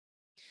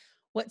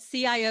What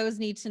CIOs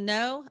need to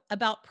know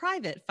about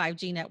private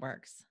 5G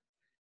networks.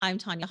 I'm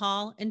Tonya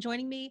Hall, and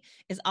joining me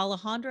is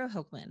Alejandro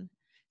Holcman,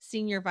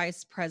 Senior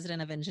Vice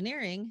President of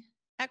Engineering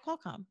at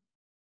Qualcomm.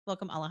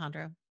 Welcome,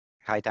 Alejandro.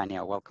 Hi,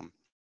 Tanya. Welcome.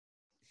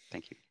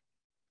 Thank you.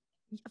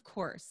 Of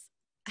course.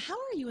 How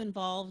are you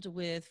involved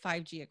with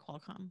 5G at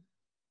Qualcomm?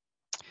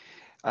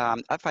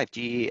 At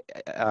 5G,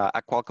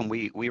 at Qualcomm,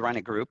 we run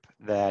a group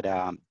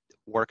that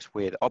works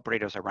with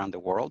operators around the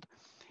world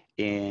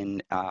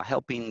in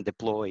helping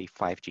deploy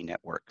 5G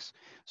networks.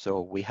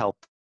 So we help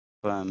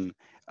them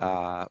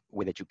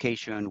with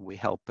education, we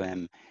help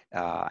them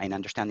in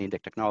understanding the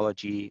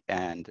technology,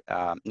 and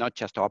not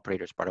just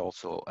operators, but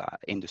also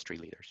industry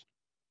leaders.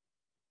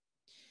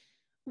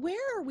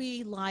 Where are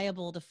we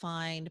liable to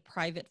find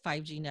private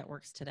 5G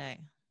networks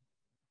today?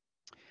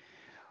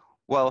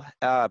 Well,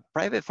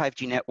 private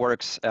 5G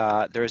networks,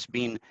 there's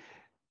been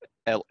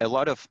a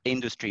lot of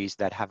industries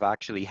that have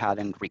actually had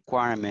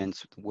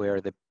requirements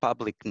where the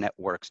public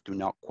networks do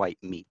not quite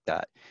meet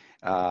that.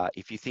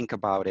 If you think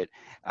about it,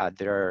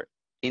 there are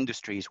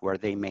industries where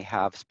they may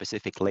have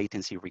specific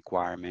latency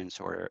requirements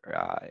or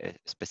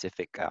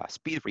specific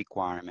speed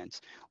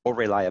requirements or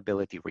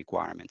reliability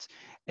requirements.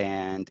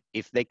 And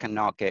if they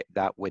cannot get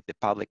that with the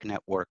public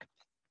network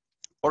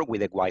or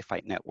with a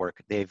Wi-Fi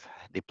network, they've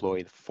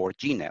deployed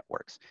 4G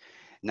networks.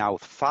 Now,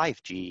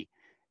 5G,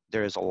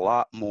 there's a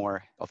lot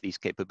more of these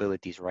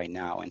capabilities right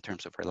now in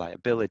terms of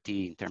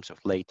reliability, in terms of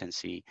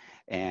latency,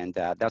 and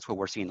that's what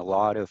we're seeing a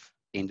lot of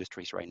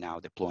industries right now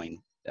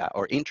deploying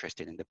or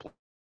interested in deploying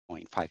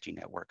 5G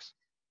networks.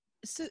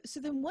 So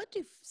then what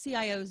do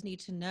CIOs need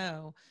to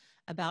know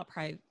about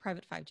private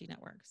 5G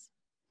networks?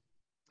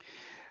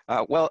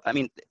 Well, I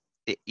mean,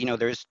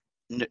 there's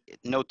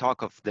no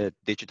talk of the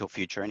digital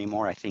future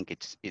anymore. I think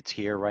it's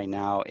here right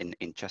now. In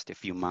just a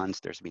few months,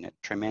 there's been a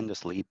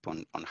tremendous leap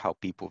on how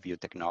people view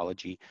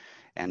technology,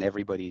 and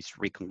everybody's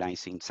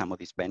recognizing some of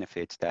these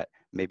benefits that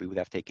maybe would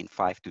have taken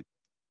 5 to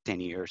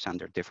 10 years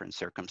under different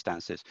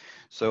circumstances.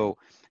 So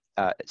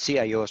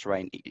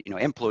CIOs,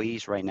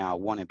 employees right now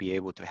want to be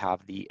able to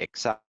have the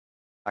exact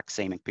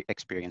same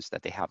experience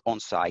that they have on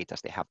site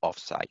as they have off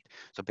site.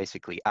 So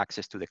basically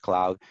access to the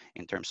cloud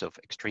in terms of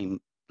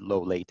extreme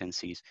low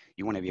latencies.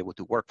 You want to be able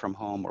to work from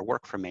home or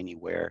work from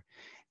anywhere,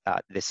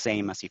 the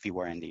same as if you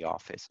were in the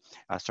office.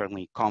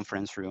 Certainly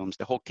conference rooms,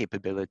 the whole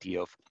capability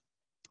of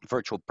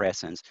virtual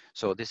presence.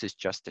 So this is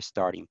just the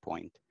starting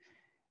point.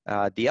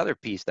 The other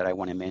piece that I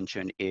want to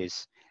mention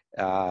is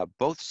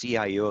both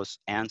CIOs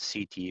and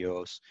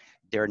CTOs,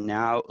 they're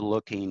now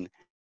looking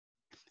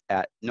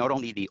at not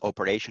only the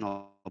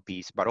operational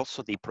piece, but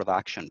also the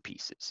production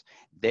pieces.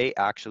 They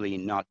actually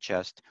not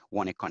just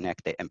want to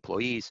connect the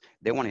employees,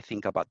 they want to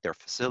think about their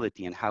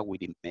facility and how we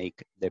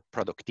make the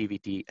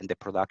productivity and the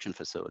production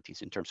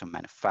facilities in terms of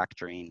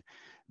manufacturing,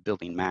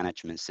 building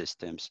management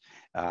systems.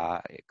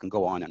 It can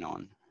go on and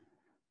on.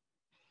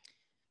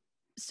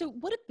 So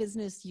what do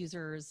business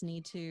users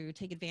need to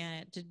take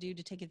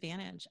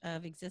advantage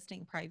of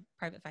existing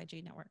private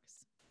 5G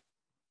networks?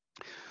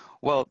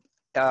 Well,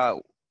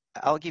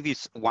 I'll give you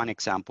one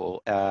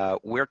example.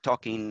 We're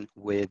talking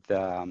with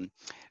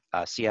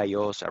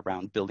CIOs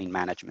around building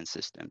management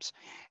systems.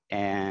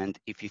 And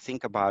if you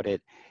think about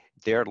it,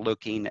 they're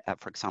looking at,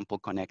 for example,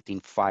 connecting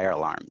fire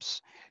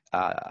alarms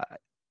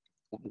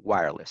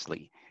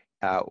wirelessly.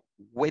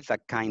 With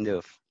that kind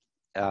of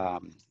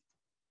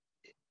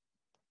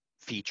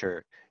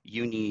feature,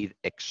 you need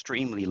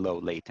extremely low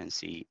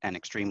latency and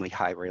extremely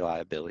high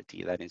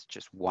reliability. That is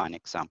just one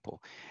example.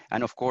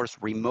 And of course,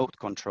 remote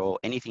control,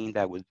 anything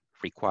that would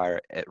require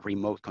a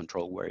remote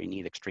control where you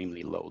need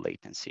extremely low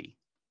latency.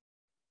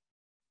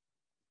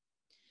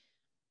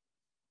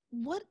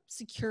 What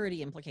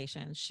security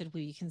implications should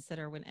we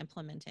consider when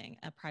implementing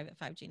a private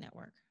 5G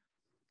network?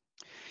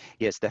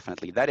 Yes,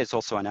 definitely. That is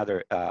also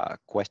another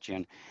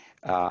question.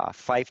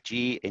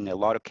 5G, in a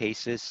lot of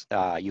cases,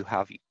 you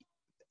have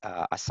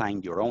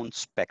assigned your own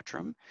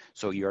spectrum.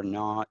 So you're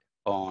not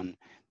on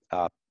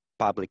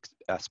public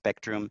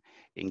spectrum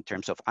in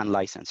terms of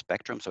unlicensed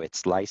spectrum. So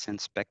it's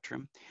licensed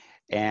spectrum.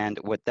 And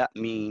what that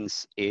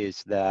means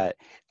is that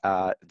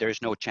there's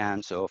no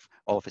chance of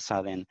all of a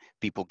sudden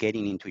people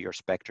getting into your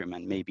spectrum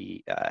and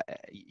maybe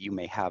you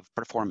may have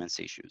performance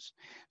issues.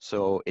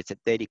 So it's a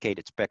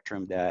dedicated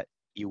spectrum that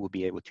you will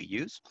be able to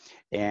use.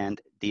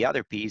 And the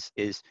other piece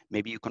is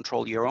maybe you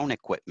control your own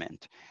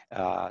equipment.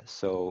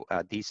 So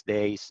these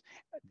days,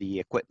 the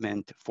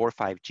equipment for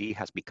 5G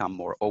has become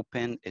more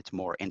open, it's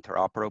more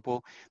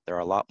interoperable. There are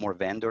a lot more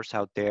vendors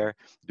out there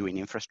doing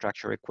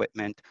infrastructure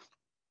equipment.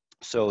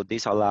 So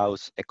this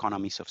allows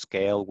economies of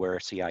scale where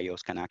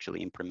CIOs can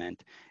actually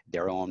implement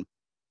their own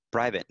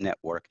private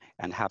network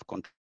and have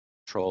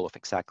control of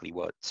exactly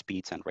what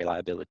speeds and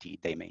reliability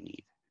they may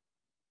need.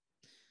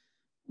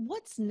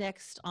 What's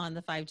next on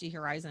the 5G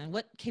horizon?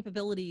 What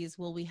capabilities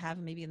will we have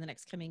maybe in the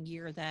next coming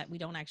year that we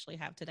don't actually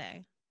have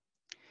today?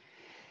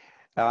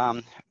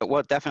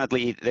 Well,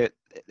 definitely the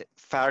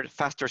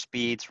faster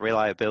speeds,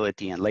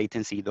 reliability, and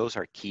latency, those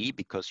are key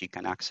because you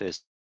can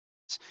access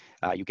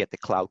You get the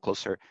cloud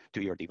closer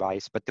to your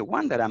device. But the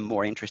one that I'm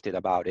more interested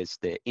about is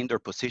the indoor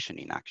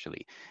positioning,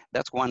 actually.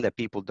 That's one that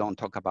people don't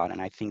talk about,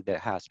 and I think that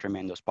has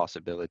tremendous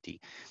possibility.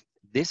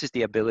 This is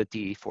the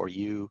ability for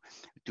you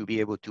to be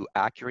able to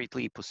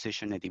accurately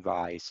position a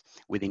device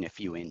within a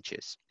few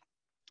inches.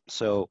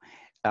 So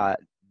uh,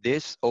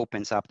 this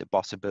opens up the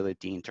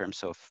possibility in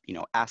terms of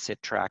asset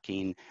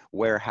tracking,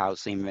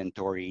 warehouse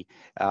inventory,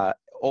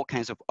 all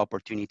kinds of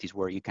opportunities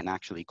where you can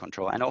actually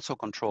control, and also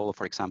control,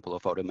 for example,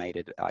 of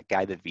automated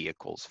guided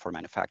vehicles for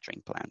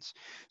manufacturing plants.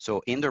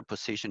 So indoor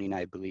positioning,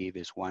 I believe,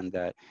 is one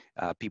that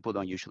people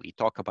don't usually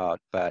talk about,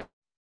 but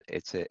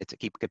it's a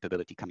key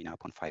capability coming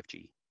up on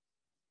 5G.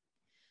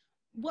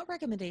 What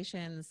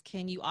recommendations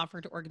can you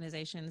offer to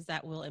organizations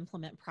that will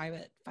implement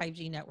private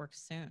 5G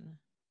networks soon?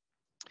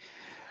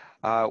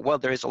 Well,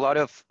 there is a lot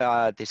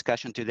of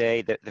discussion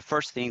today. The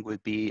first thing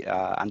would be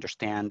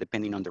understand,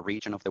 depending on the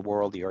region of the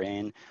world you're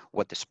in,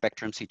 what the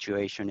spectrum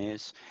situation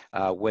is,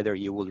 whether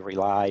you will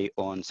rely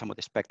on some of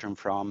the spectrum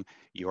from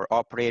your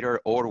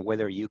operator, or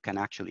whether you can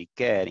actually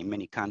get, in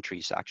many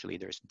countries, actually,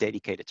 there's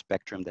dedicated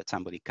spectrum that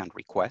somebody can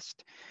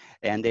request.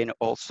 And then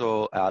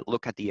also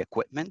look at the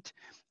equipment.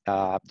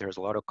 There's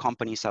a lot of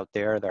companies out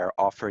there that are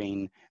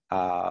offering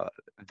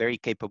very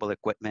capable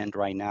equipment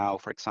right now.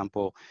 For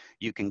example,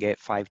 you can get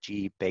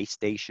 5G base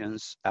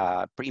stations,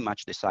 pretty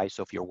much the size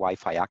of your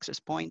Wi-Fi access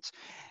points,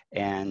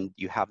 and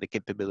you have the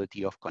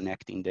capability of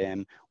connecting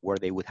them where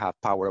they would have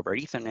power over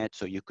Ethernet,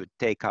 so you could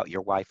take out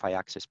your Wi-Fi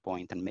access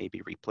point and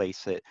maybe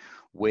replace it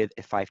with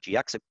a 5G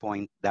access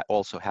point that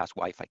also has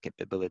Wi-Fi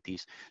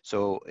capabilities.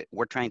 So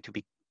we're trying to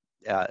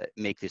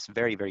make this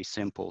very, very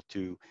simple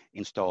to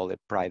install a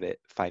private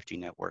 5G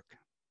network.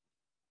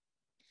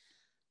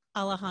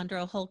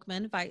 Alejandro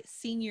Holcman,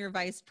 Senior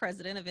Vice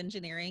President of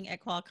Engineering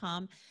at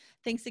Qualcomm.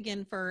 Thanks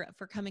again for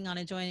coming on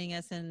and joining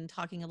us and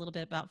talking a little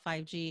bit about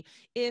 5G.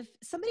 If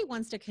somebody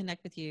wants to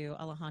connect with you,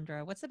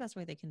 Alejandro, what's the best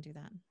way they can do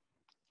that?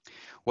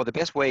 Well, the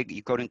best way,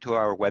 you go into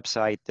our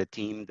website. The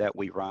team that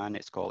we run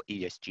is called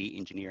ESG,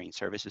 Engineering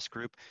Services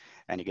Group.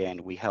 And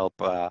again, we help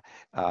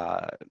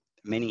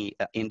many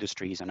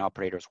industries and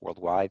operators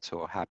worldwide.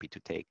 So happy to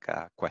take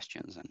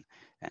questions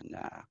and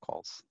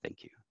calls.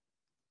 Thank you.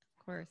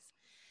 Of course.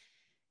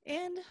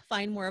 And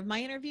find more of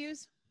my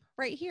interviews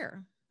right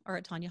here or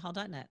at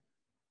tonyahall.net.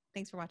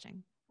 Thanks for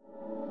watching.